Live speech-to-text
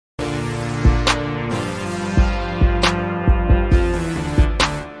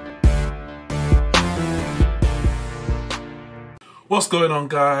What's going on,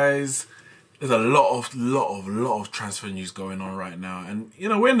 guys? There's a lot of transfer news going on right now, and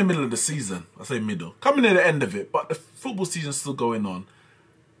we're in the middle of the season. I say middle, coming near the end of it, but the football season's still going on.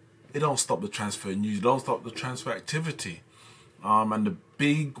 It don't stop the transfer news. It don't stop the transfer activity. And the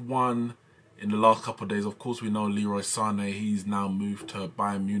big one in the last couple of days, of course, we know Leroy Sané. He's now moved to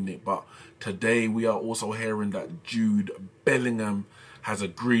Bayern Munich, but today we are also hearing that JUDE Bellingham has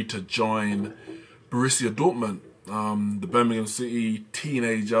agreed to join Borussia Dortmund. The Birmingham City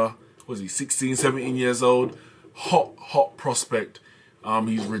teenager, was he 16, 17 years old, hot prospect.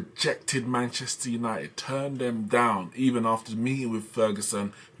 He's rejected Manchester United, turned them down, even after meeting with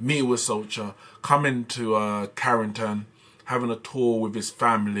Ferguson, meeting with Solskjaer, coming to Carrington, having a tour with his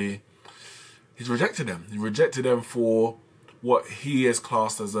family. He's rejected them. He rejected them for what he has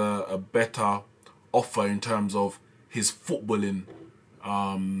classed as a better offer in terms of his footballing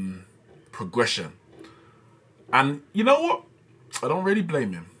progression. And you know what? I don't really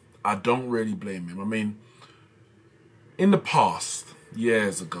blame him. I mean, in the past,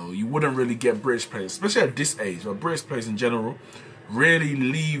 years ago, you wouldn't really get British players, especially at this age, but British players in general, really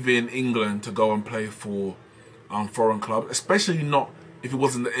leaving England to go and play for foreign clubs, especially not if it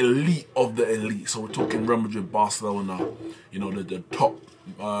wasn't the elite of the elite. So we're talking Real Madrid, Barcelona, the top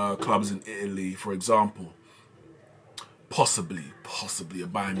clubs in Italy, for example. Possibly a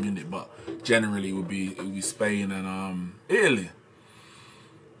Bayern Munich, but generally it would be Spain and Italy.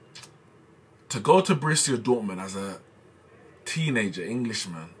 To go to Borussia Dortmund as a teenager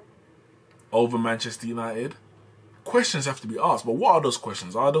Englishman over Manchester United, questions have to be asked. But what are those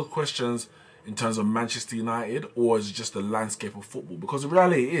questions? Are those questions in terms of Manchester United, or is it just the landscape of football? Because the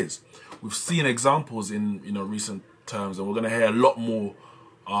reality is, we've seen examples in recent terms, and we're going to hear a lot more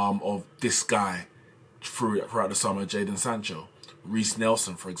of this guy throughout the summer. Jadon Sancho, Reiss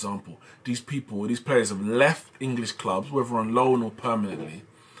Nelson, for example. These players have left English clubs, whether on loan or permanently,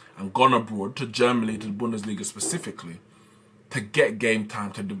 and gone abroad to Germany, to the Bundesliga specifically, to get game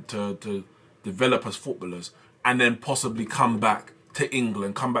time, to develop as footballers, and then possibly come back to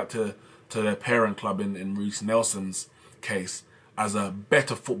England, come back to their parent club in Reiss Nelson's case, as a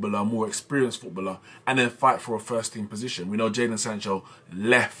better footballer, more experienced footballer, and then fight for a first team position. We know Jadon Sancho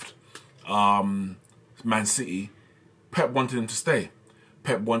left Man City. Pep wanted him to stay.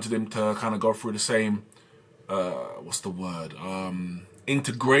 Pep wanted him to kind of go through the same,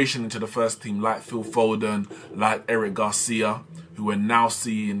 integration into the first team, like Phil Foden, like Eric Garcia, who we're now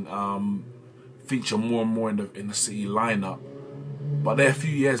seeing feature more and more in the City lineup. But they're a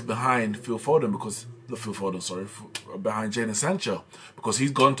few years behind behind Jadon Sancho, because he's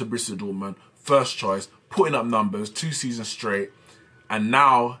gone to Borussia Dortmund, first choice, putting up numbers 2 seasons straight, and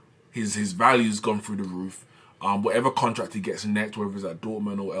now his value's gone through the roof. Whatever contract he gets next, whether it's at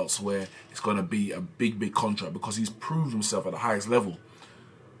Dortmund or elsewhere, it's going to be a big contract, because he's proved himself at the highest level.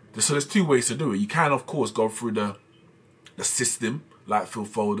 So there's 2 ways to do it. You can, of course, go through the system, like Phil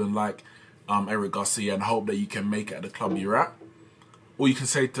Foden, like Eric Garcia, and hope that you can make it at the club you're at. Or you can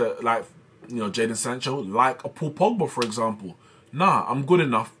say to, like, Jadon Sancho, like a Paul Pogba, for example, nah, I'm good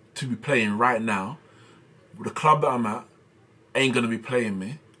enough to be playing right now. The club that I'm at ain't going to be playing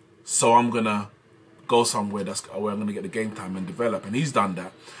me, so I'm going to go somewhere where I'm going to get the game time and develop. And he's done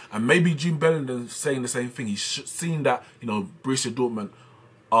that. And maybe JUDE Bellingham's saying the same thing. He's seen that, Borussia Dortmund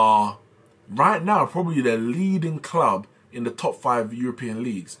are right now probably the leading club in the top 5 European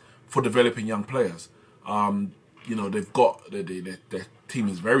leagues for developing young players. They've got their team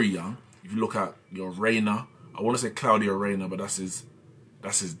is very young. If you look at Reina, I want to say Claudio Reina, but that's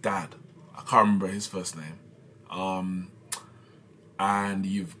his dad. I can't remember his first name. And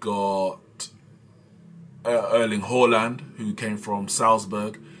you've got Erling Haaland, who came from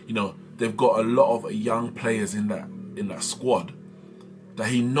Salzburg. They've got a lot of young players in that squad that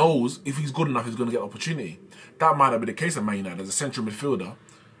he knows if he's good enough, he's going to get opportunity. That might not be the case at Man United. As a central midfielder,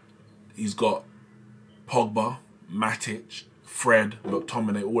 he's got Pogba, Matic, Fred,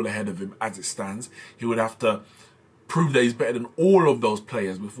 McTominay all ahead of him as it stands. He would have to prove that he's better than all of those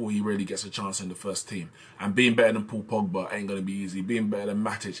players before he really gets a chance in the first team. And being better than Paul Pogba ain't going to be easy. Being better than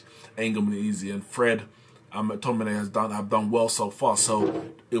Matic ain't going to be easy. And Fred and McTominay have done well so far.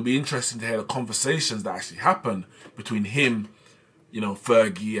 So it'll be interesting to hear the conversations that actually happened between him,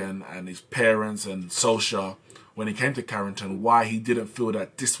 Fergie and his parents and Solskjaer when he came to Carrington, why he didn't feel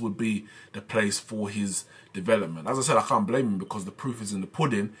that this would be the place for his development. As I said, I can't blame him, because the proof is in the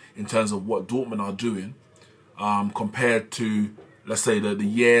pudding in terms of what Dortmund are doing compared to, let's say, the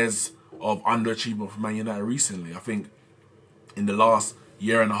years of underachievement for Man United recently. I think in the last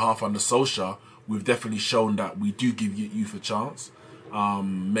year and a half under Solskjaer, we've definitely shown that we do give youth a chance.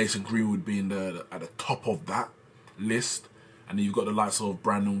 Mason Greenwood being at the top of that list. And then you've got the likes of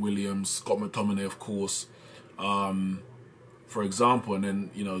Brandon Williams, Scott McTominay, of course, for example. And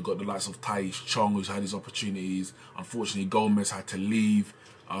then, you know, you've got the likes of Taish Chong, who's had his opportunities. Unfortunately, Gomez had to leave.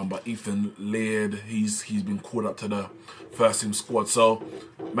 But Ethan Laird, he's been called up to the first team squad. So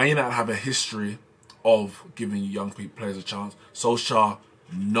Man United have a history of giving young players a chance. Solskjaer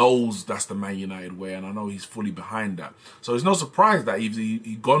knows that's the Man United way, and I know he's fully behind that. So it's no surprise that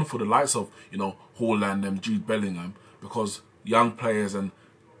he's gone for the likes of, you know, Haaland and Jude Bellingham, because young players and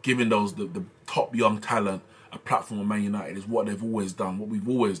giving those the top young talent a platform at Man United is what they've always done, what we've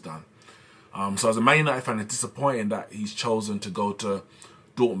always done. So as a Man United fan, it's disappointing that he's chosen to go to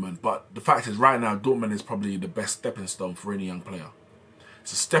Dortmund. But the fact is, right now, Dortmund is probably the best stepping stone for any young player.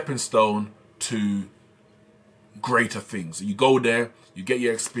 It's a stepping stone to greater things. You go there, you get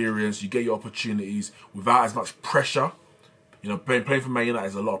your experience, you get your opportunities without as much pressure. You know, playing for Man United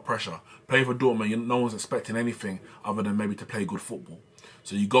is a lot of pressure. Playing for Dortmund, no one's expecting anything other than maybe to play good football.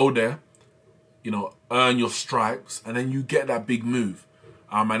 So you go there, you know, earn your stripes, and then you get that big move.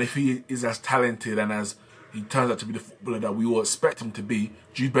 And if he is as talented and as he turns out to be the footballer that we all expect him to be,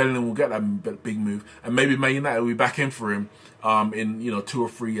 Jude Bellingham will get that big move, and maybe Man United will be back in for him in, you know, 2 or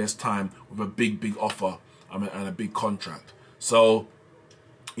 3 years' time with a big offer and a big contract. So,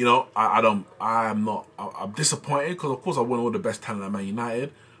 you know, I'm disappointed, because of course I want all the best talent at Man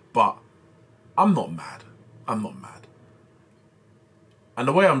United, but I'm not mad. I'm not mad. And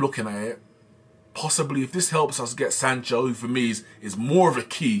the way I'm looking at it, possibly if this helps us get Sancho, who for me is more of a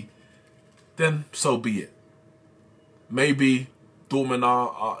key, then so be it. Maybe Dortmund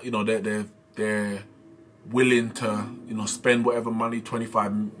are you know, they're willing to, you know, spend whatever money,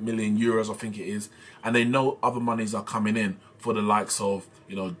 25 million euros I think it is, and they know other monies are coming in for the likes of,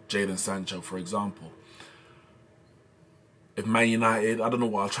 you know, Jadon Sancho, for example. If Man United, I don't know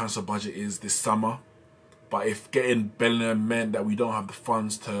what our transfer budget is this summer, but if getting Bellingham meant that we don't have the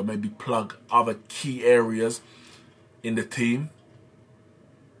funds to maybe plug other key areas in the team,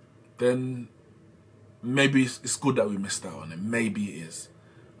 then maybe it's good that we missed out on it. Maybe it is.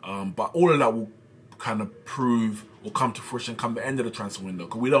 But all of that will kind of prove or come to fruition come the end of the transfer window,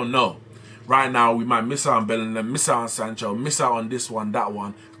 because we don't know. Right now, we might miss out on Bellingham, miss out on Sancho, miss out on this one, that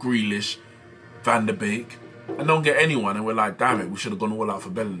one, Grealish, Van der Beek, and don't get anyone, and we're like, damn it, we should have gone all out for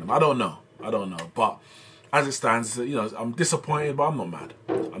Bellingham. I don't know. But as it stands, you know, I'm disappointed, but I'm not mad.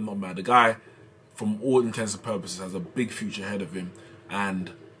 I'm not mad. The guy, from all intents and purposes, has a big future ahead of him.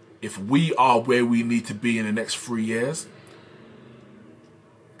 And if we are where we need to be in the next 3 years,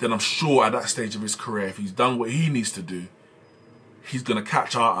 then I'm sure at that stage of his career, if he's done what he needs to do, he's going to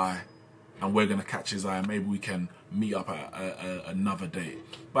catch our eye and we're going to catch his eye, and maybe we can meet up at another date.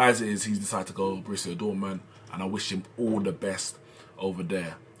 But as it is, he's decided to go Borussia Dortmund, and I wish him all the best over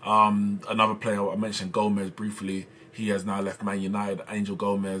there. Another player I mentioned, Gomez, briefly. He has now left Man United, Angel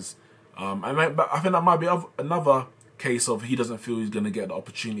Gomez. But I think that might be another case of he doesn't feel he's going to get the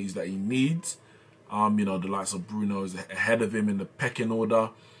opportunities that he needs. You know, the likes of Bruno is ahead of him in the pecking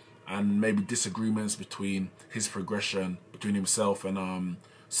order, and maybe disagreements between his progression, between himself and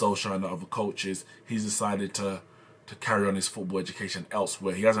Solskjaer and the other coaches. He's decided to carry on his football education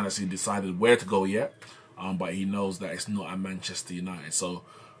elsewhere. He hasn't actually decided where to go yet, but he knows that it's not at Manchester United. So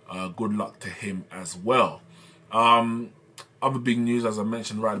good luck to him as well. Other big news, as I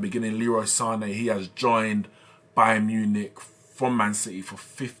mentioned right at the beginning, Leroy Sané, he has joined Bayern Munich from Man City for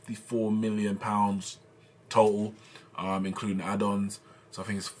 £54 million total, including add-ons. So I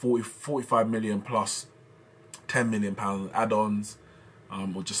think it's 45 million plus £10 million add-ons,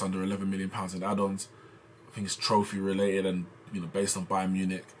 or just under £11 million in add-ons. I think it's trophy related, and, you know, based on Bayern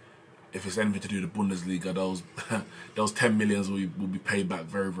Munich, if it's anything to do with the Bundesliga, those 10 millions will be paid back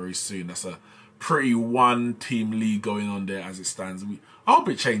very soon. That's a pretty one-team league going on there as it stands. I hope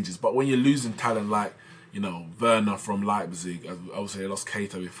it changes, but when you're losing talent like, you know, Werner from Leipzig, obviously they lost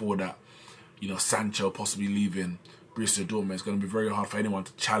Keita before that, you know, Sancho possibly leaving Borussia Dortmund, it's going to be very hard for anyone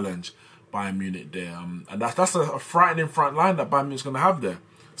to challenge Bayern Munich there. And that's a frightening front line that Bayern Munich's going to have there.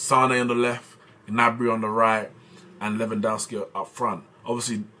 Sané on the left, Gnabry on the right, and Lewandowski up front.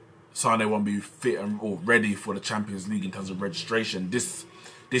 Obviously, Sané won't be fit or ready for the Champions League in terms of registration this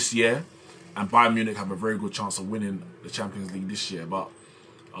year, and Bayern Munich have a very good chance of winning the Champions League this year. But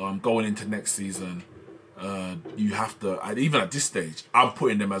going into next season, you have to, even at this stage, I'm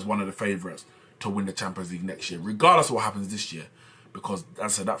putting them as one of the favourites to win the Champions League next year, regardless of what happens this year, because as I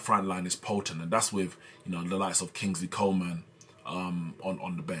said, that front line is potent, and that's with, you know, the likes of Kingsley Coman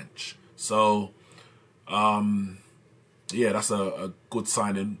on the bench. So yeah, that's a good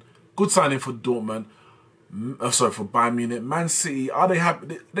signing. Good signing for Dortmund. For Bayern Munich. Man City, are they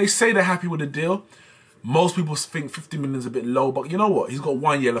happy? They say they're happy with the deal. Most people think 50 million is a bit low, but you know what? He's got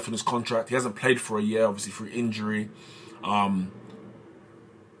 1 year left on his contract. He hasn't played for a year, obviously through injury. I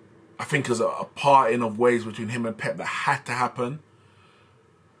think there's a parting of ways between him and Pep that had to happen.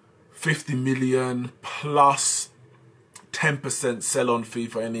 50 million plus 10% sell-on fee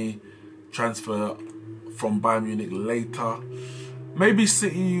for any transfer from Bayern Munich later. Maybe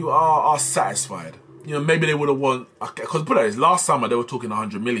City are satisfied. You know, maybe they would have won, because put it like this, last summer they were talking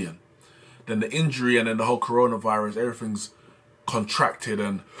 100 million. Then the injury and then the whole coronavirus, everything's contracted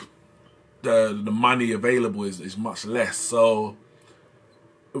and the money available is much less. So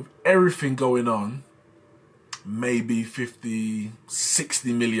with everything going on, maybe 50,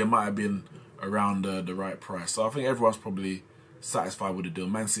 60 million might have been around the right price. So I think everyone's probably satisfied with the deal.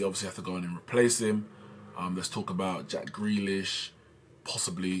 Man City obviously have to go in and replace him. Let's talk about Jack Grealish.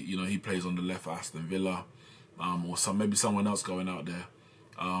 Possibly, you know, he plays on the left at Aston Villa. Or maybe someone else going out there.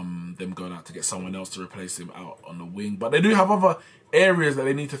 Them going out to get someone else to replace him out on the wing. But they do have other areas that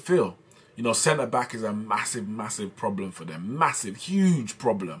they need to fill. You know, centre-back is a massive, massive problem for them. Massive, huge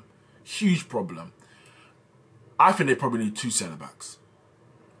problem. Huge problem. I think they probably need 2 centre-backs.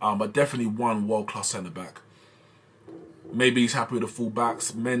 But definitely 1 world-class centre-back. Maybe he's happy with the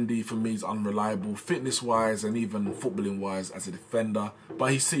full-backs. Mendy, for me, is unreliable. Fitness-wise and even footballing-wise as a defender.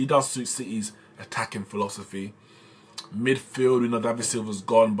 But he does suit City's attacking philosophy. Midfield, we know David Silva's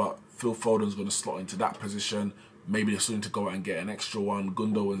gone, but Phil Foden's going to slot into that position. Maybe they're soon to go out and get an extra one.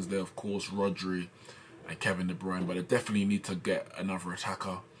 Gundogan's there, of course, Rodri and Kevin De Bruyne. But they definitely need to get another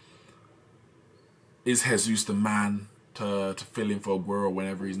attacker. Is Jesus the man to fill in for Aguero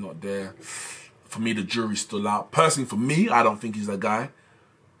whenever he's not there? For me, the jury's still out. Personally, for me, I don't think he's that guy.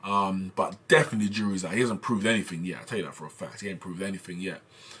 But definitely the jury's out. He hasn't proved anything yet. I'll tell you that for a fact. He ain't proved anything yet.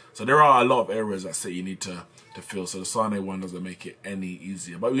 So there are a lot of areas that City need to fill. So the Sane one doesn't make it any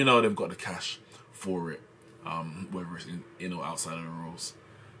easier. But we know they've got the cash for it. Whether it's in or outside of the rules.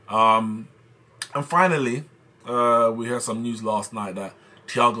 And finally, we heard some news last night that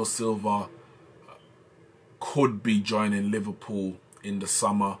Thiago Silva could be joining Liverpool in the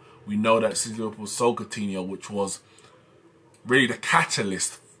summer. We know that since Liverpool sold Coutinho, which was really the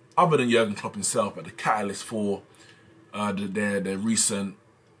catalyst, other than Jurgen Klopp himself, but the catalyst for their recent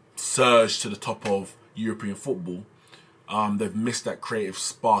surge to the top of European football, they've missed that creative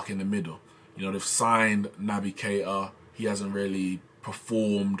spark in the middle. You know, they've signed Naby Keita. He hasn't really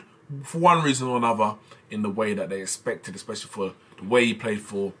performed for one reason or another in the way that they expected, especially for the way he played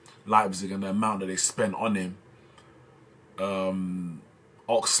for Leipzig and the amount that they spent on him.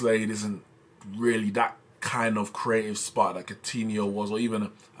 Oxlade isn't really that kind of creative spark that Coutinho was, or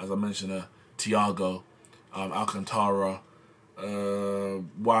even, as I mentioned, Thiago, Alcantara,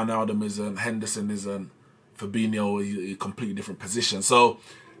 Wijnaldum isn't, Henderson isn't, Fabinho, a completely different position. So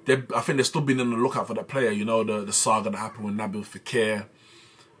I think they've still been on the lookout for that player. You know, the saga that happened with Nabil Fekir.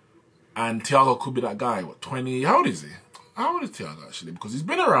 And Thiago could be that guy. What, 20? How old is he? How old is Thiago, actually? Because he's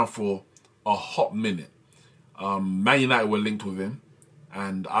been around for a hot minute. Man United were linked with him.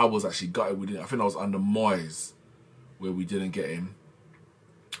 And I was actually gutted with it. I think I was under Moyes where we didn't get him.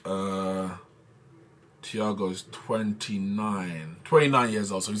 Thiago is 29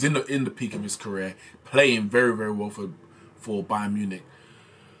 years old. So he's in the peak of his career. Playing very, very well for Bayern Munich.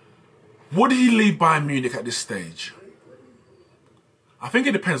 Would he leave Bayern Munich at this stage? I think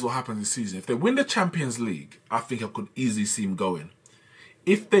it depends what happens this season. If they win the Champions League, I think I could easily see him going.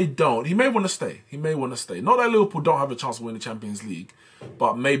 If they don't, he may want to stay. He may want to stay. Not that Liverpool don't have a chance to win the Champions League,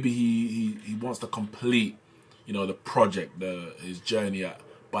 but maybe he wants to complete, you know, the project, his journey at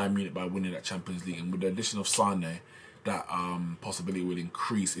Bayern Munich by winning that Champions League. And with the addition of Sane, that possibility will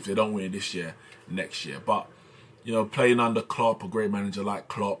increase if they don't win it this year, next year. But, you know, playing under Klopp, a great manager like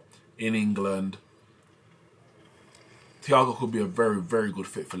Klopp in England, Thiago could be a very, very good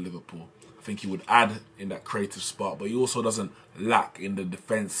fit for Liverpool. I think he would add in that creative spark, but he also doesn't lack in the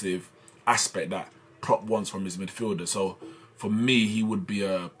defensive aspect that Klopp wants from his midfielder. So for me, he would be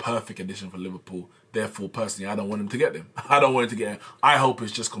a perfect addition for Liverpool. Therefore, personally, I don't want him to get them. I don't want him to get him. I hope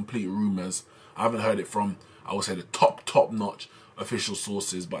it's just complete rumours. I haven't heard it from, I would say, the top-notch official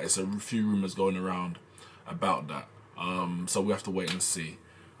sources, but it's a few rumours going around about that. So we have to wait and see.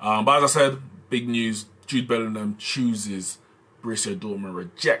 But as I said, big news. Jude Bellingham chooses Borussia Dortmund,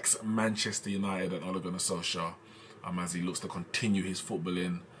 rejects Manchester United and Ole Gunnar Solskjaer as he looks to continue his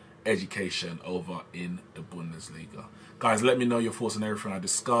footballing education over in the Bundesliga. Guys, let me know your thoughts on everything I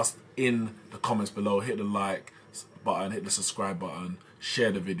discussed in the comments below. Hit the like button, hit the subscribe button,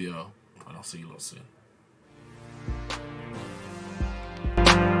 share the video, and I'll see you lot soon.